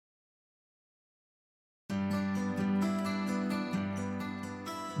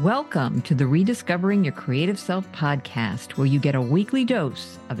Welcome to the Rediscovering Your Creative Self podcast, where you get a weekly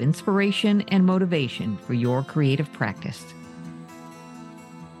dose of inspiration and motivation for your creative practice.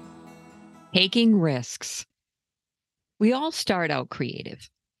 Taking risks. We all start out creative,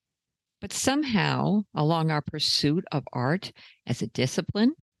 but somehow along our pursuit of art as a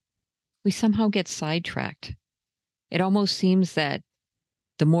discipline, we somehow get sidetracked. It almost seems that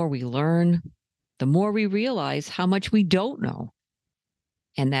the more we learn, the more we realize how much we don't know.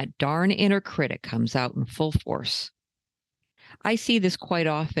 And that darn inner critic comes out in full force. I see this quite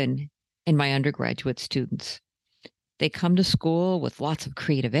often in my undergraduate students. They come to school with lots of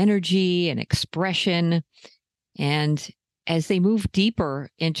creative energy and expression. And as they move deeper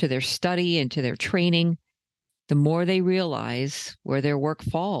into their study, into their training, the more they realize where their work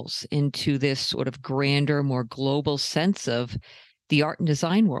falls into this sort of grander, more global sense of the art and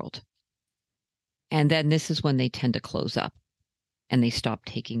design world. And then this is when they tend to close up and they stop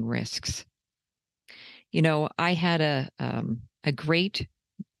taking risks. You know, I had a great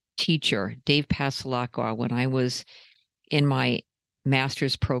teacher, Dave Passalacqua, when I was in my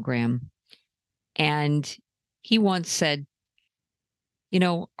master's program. And he once said, you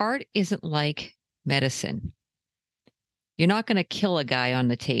know, art isn't like medicine. You're not going to kill a guy on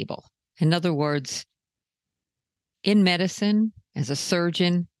the table. In other words, in medicine, as a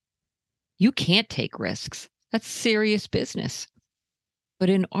surgeon, you can't take risks. That's serious business. But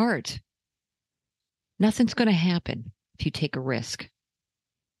in art, nothing's going to happen if you take a risk.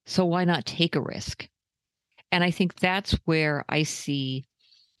 So why not take a risk? And I think that's where I see,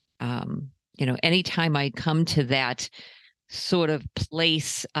 anytime I come to that sort of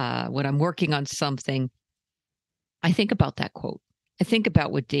place when I'm working on something, I think about that quote. I think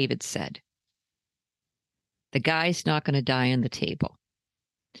about what David said. The guy's not going to die on the table.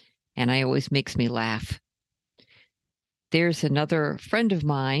 And it always makes me laugh. There's another friend of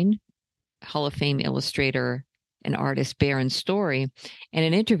mine, Hall of Fame illustrator and artist Baron Story. In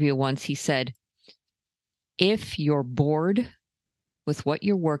an interview once, he said, if you're bored with what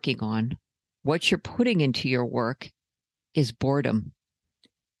you're working on, what you're putting into your work is boredom.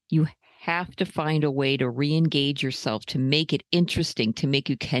 You have to find a way to re-engage yourself, to make it interesting, to make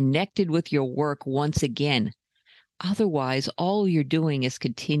you connected with your work once again. Otherwise, all you're doing is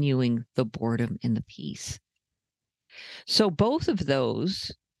continuing the boredom in the piece. So both of those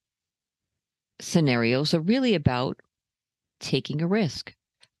scenarios are really about taking a risk,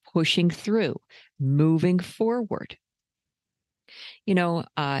 pushing through, moving forward. You know,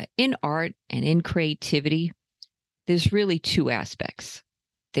 in art and in creativity, there's really two aspects.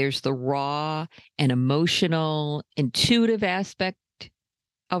 There's the raw and emotional, intuitive aspect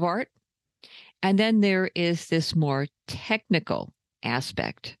of art. And then there is this more technical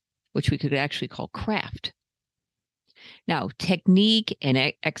aspect, which we could actually call craft. Now, technique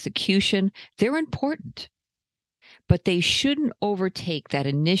and execution, they're important, but they shouldn't overtake that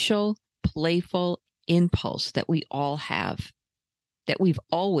initial playful impulse that we all have, that we've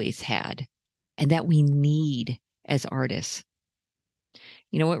always had, and that we need as artists.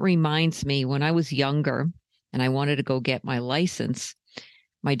 You know, it reminds me when I was younger and I wanted to go get my license,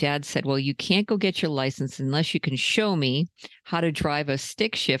 my dad said, well, you can't go get your license unless you can show me how to drive a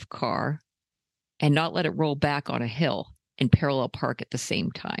stick shift car and not let it roll back on a hill and parallel park at the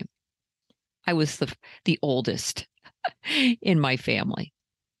same time. I was the oldest in my family.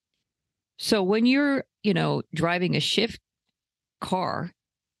 So when you're, driving a shift car,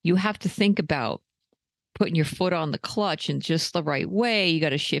 you have to think about putting your foot on the clutch in just the right way. You got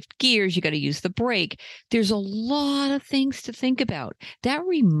to shift gears. You got to use the brake. There's a lot of things to think about. That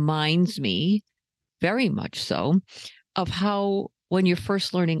reminds me very much so of how when you're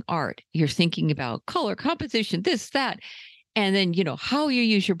first learning art, you're thinking about color, composition, this, that, and then, how you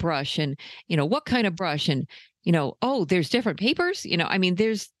use your brush and, what kind of brush and, oh, there's different papers.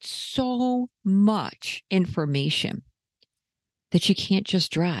 There's so much information that you can't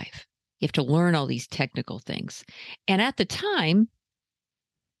just drive. You have to learn all these technical things. And at the time,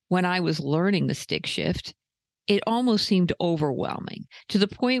 when I was learning the stick shift, it almost seemed overwhelming to the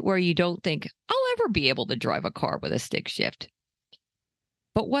point where you don't think, I'll ever be able to drive a car with a stick shift.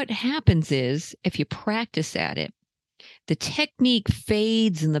 But what happens is, if you practice at it, the technique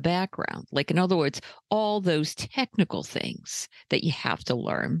fades in the background. Like, in other words, all those technical things that you have to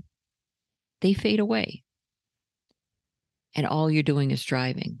learn, they fade away. And all you're doing is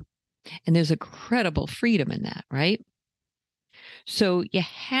driving. And there's incredible freedom in that, right? So you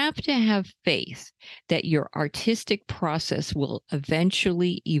have to have faith that your artistic process will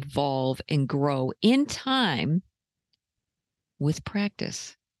eventually evolve and grow in time with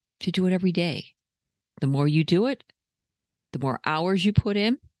practice. To do it every day. The more you do it, the more hours you put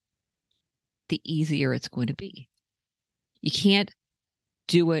in, the easier it's going to be. You can't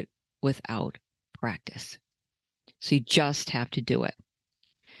do it without practice. So you just have to do it.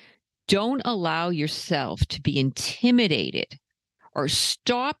 Don't allow yourself to be intimidated or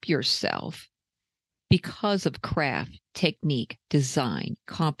stop yourself because of craft, technique, design,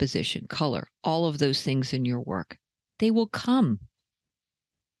 composition, color, all of those things in your work. They will come.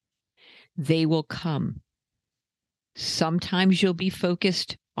 They will come. Sometimes you'll be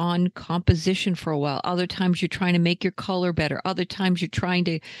focused on composition for a while. Other times you're trying to make your color better. Other times you're trying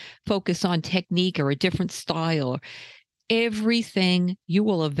to focus on technique or a different style. Everything, you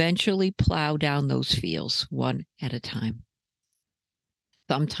will eventually plow down those fields one at a time.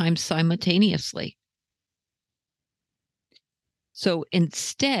 Sometimes simultaneously. So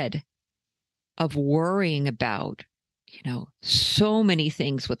instead of worrying about, so many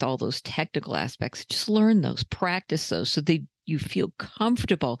things with all those technical aspects, just learn those, practice those so that you feel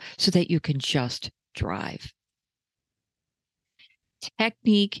comfortable so that you can just drive.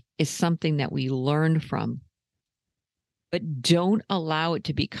 Technique is something that we learn from, but don't allow it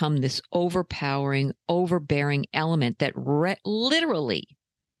to become this overpowering, overbearing element that literally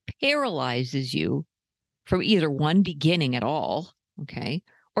paralyzes you from either one, beginning at all, okay,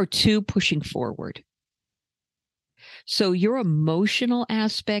 or two, pushing forward. So your emotional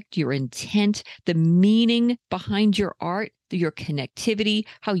aspect, your intent, the meaning behind your art, your connectivity,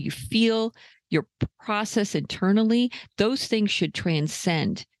 how you feel, your process internally, those things should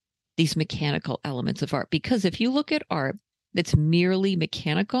transcend these mechanical elements of art. Because if you look at art that's merely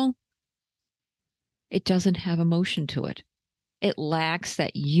mechanical, it doesn't have emotion to it. It lacks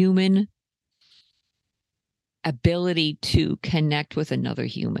that human ability to connect with another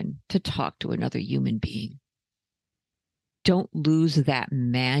human, to talk to another human being. Don't lose that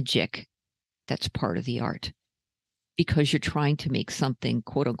magic that's part of the art because you're trying to make something,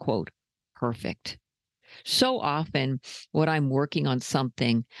 quote unquote, perfect. So often when I'm working on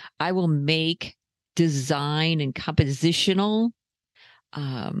something, I will make design and compositional,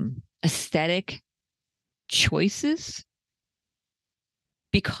 aesthetic choices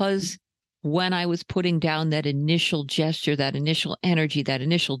because when I was putting down that initial gesture, that initial energy, that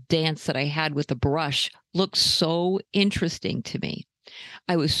initial dance that I had with the brush looked so interesting to me.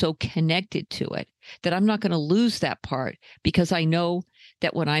 I was so connected to it that I'm not going to lose that part because I know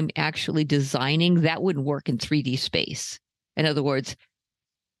that when I'm actually designing, that wouldn't work in 3D space. In other words,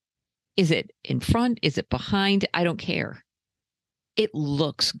 is it in front? Is it behind? I don't care. It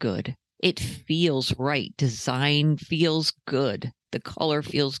looks good. It feels right. Design feels good. The color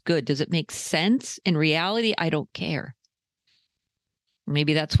feels good. Does it make sense? In reality, I don't care.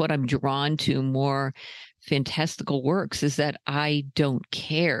 Maybe that's what I'm drawn to more fantastical works is that I don't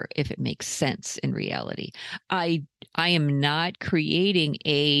care if it makes sense in reality. I am not creating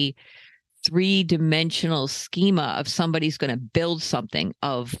a three-dimensional schema of somebody's going to build something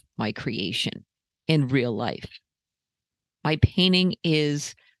of my creation in real life. My painting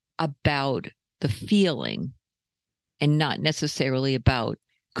is about the feeling and not necessarily about,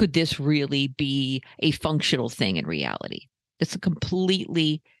 could this really be a functional thing in reality? It's a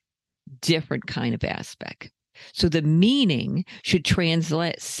completely different kind of aspect. So the meaning should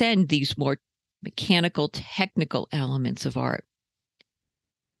transcend these more mechanical, technical elements of art,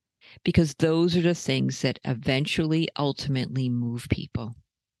 because those are the things that eventually, ultimately move people.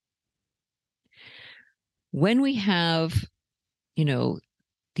 When we have,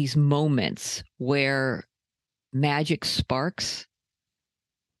 these moments where magic sparks,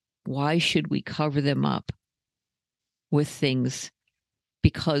 why should we cover them up with things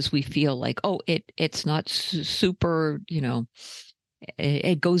because we feel like, it's not super,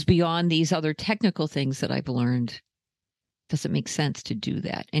 it goes beyond these other technical things that I've learned. Doesn't make sense to do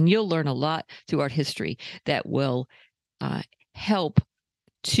that. And you'll learn a lot through art history that will help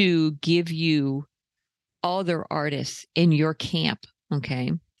to give you other artists in your camp,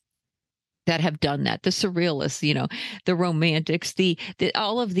 okay, that have done that. The surrealists, the romantics, the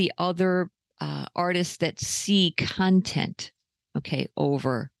all of the other artists that see content, okay,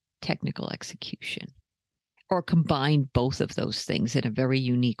 over technical execution, or combine both of those things in a very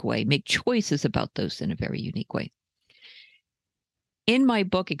unique way, make choices about those in a very unique way. In my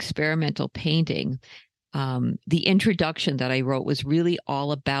book, Experimental Painting, the introduction that I wrote was really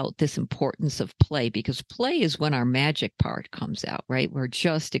all about this importance of play, because play is when our magic part comes out, right? We're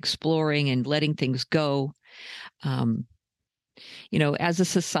just exploring and letting things go. As a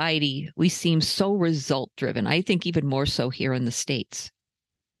society, we seem so result driven. I think even more so here in the States.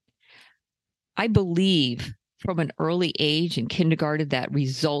 I believe from an early age in kindergarten that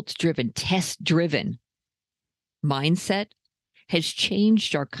results driven, test driven mindset has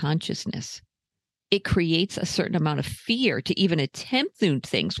changed our consciousness. It creates a certain amount of fear to even attempt new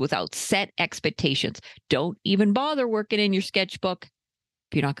things without set expectations. Don't even bother working in your sketchbook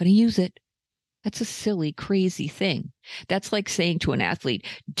if you're not going to use it. That's a silly, crazy thing. That's like saying to an athlete,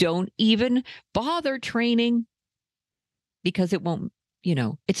 don't even bother training because it won't,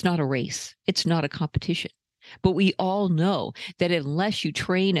 it's not a race. It's not a competition. But we all know that unless you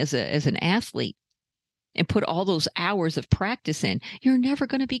train as an athlete and put all those hours of practice in, you're never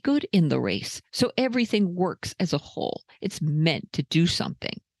going to be good in the race. So everything works as a whole. It's meant to do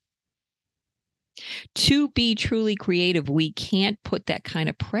something. To be truly creative, we can't put that kind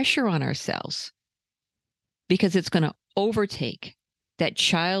of pressure on ourselves because it's going to overtake that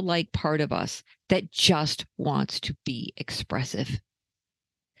childlike part of us that just wants to be expressive.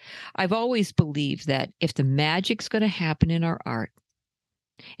 I've always believed that if the magic's going to happen in our art,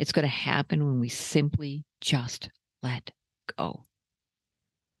 it's going to happen when we simply just let go.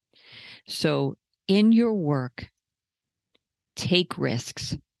 So in your work, take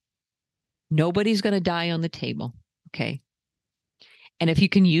risks. Nobody's going to die on the table, okay? And if you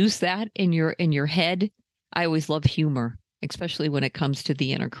can use that in your head, I always love humor, especially when it comes to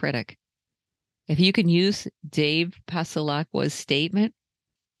the inner critic. If you can use Dave Passalacqua's statement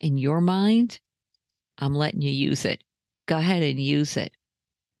in your mind, I'm letting you use it. Go ahead and use it.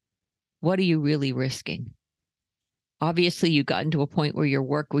 What are you really risking? Obviously, you've gotten to a point where your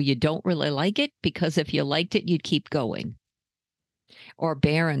work where you don't really like it, because if you liked it, you'd keep going. Or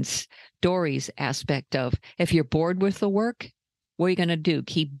Barron's Dory's aspect of, if you're bored with the work, what are you going to do?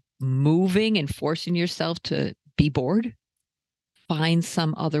 Keep moving and forcing yourself to be bored? Find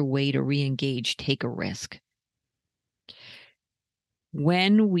some other way to re-engage, take a risk.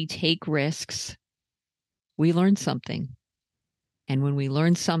 When we take risks, we learn something. And when we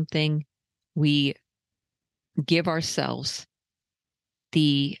learn something, we give ourselves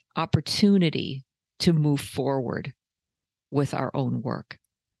the opportunity to move forward with our own work.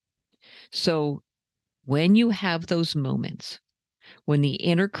 So when you have those moments, when the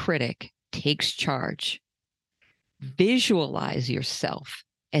inner critic takes charge, visualize yourself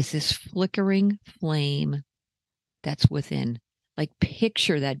as this flickering flame that's within. Like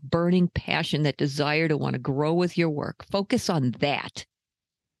picture that burning passion, that desire to want to grow with your work. Focus on that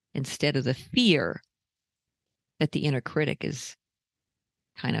instead of the fear that the inner critic is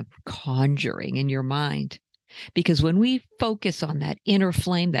kind of conjuring in your mind. Because when we focus on that inner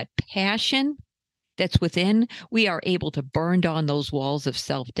flame, that passion that's within, we are able to burn down those walls of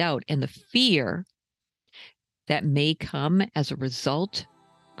self-doubt, and the fear that may come as a result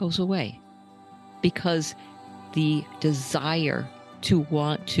goes away, because the desire to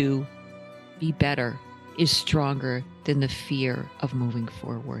want to be better is stronger than the fear of moving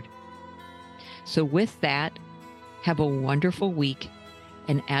forward. So with that, have a wonderful week.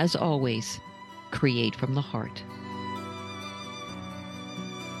 And as always, create from the heart.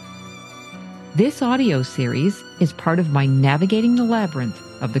 This audio series is part of my Navigating the Labyrinth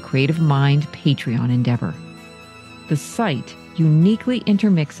of the Creative Mind Patreon endeavor. The site uniquely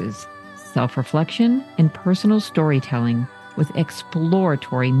intermixes self-reflection and personal storytelling with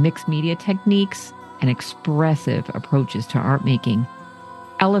exploratory mixed media techniques and expressive approaches to art making,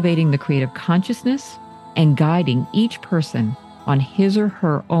 elevating the creative consciousness and guiding each person on his or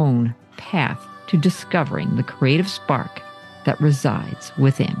her own path to discovering the creative spark that resides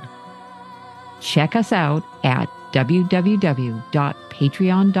within. Check us out at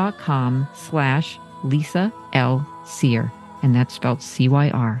www.patreon.com/Lisa L. Cyr, and that's spelled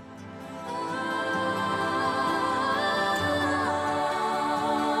CYR.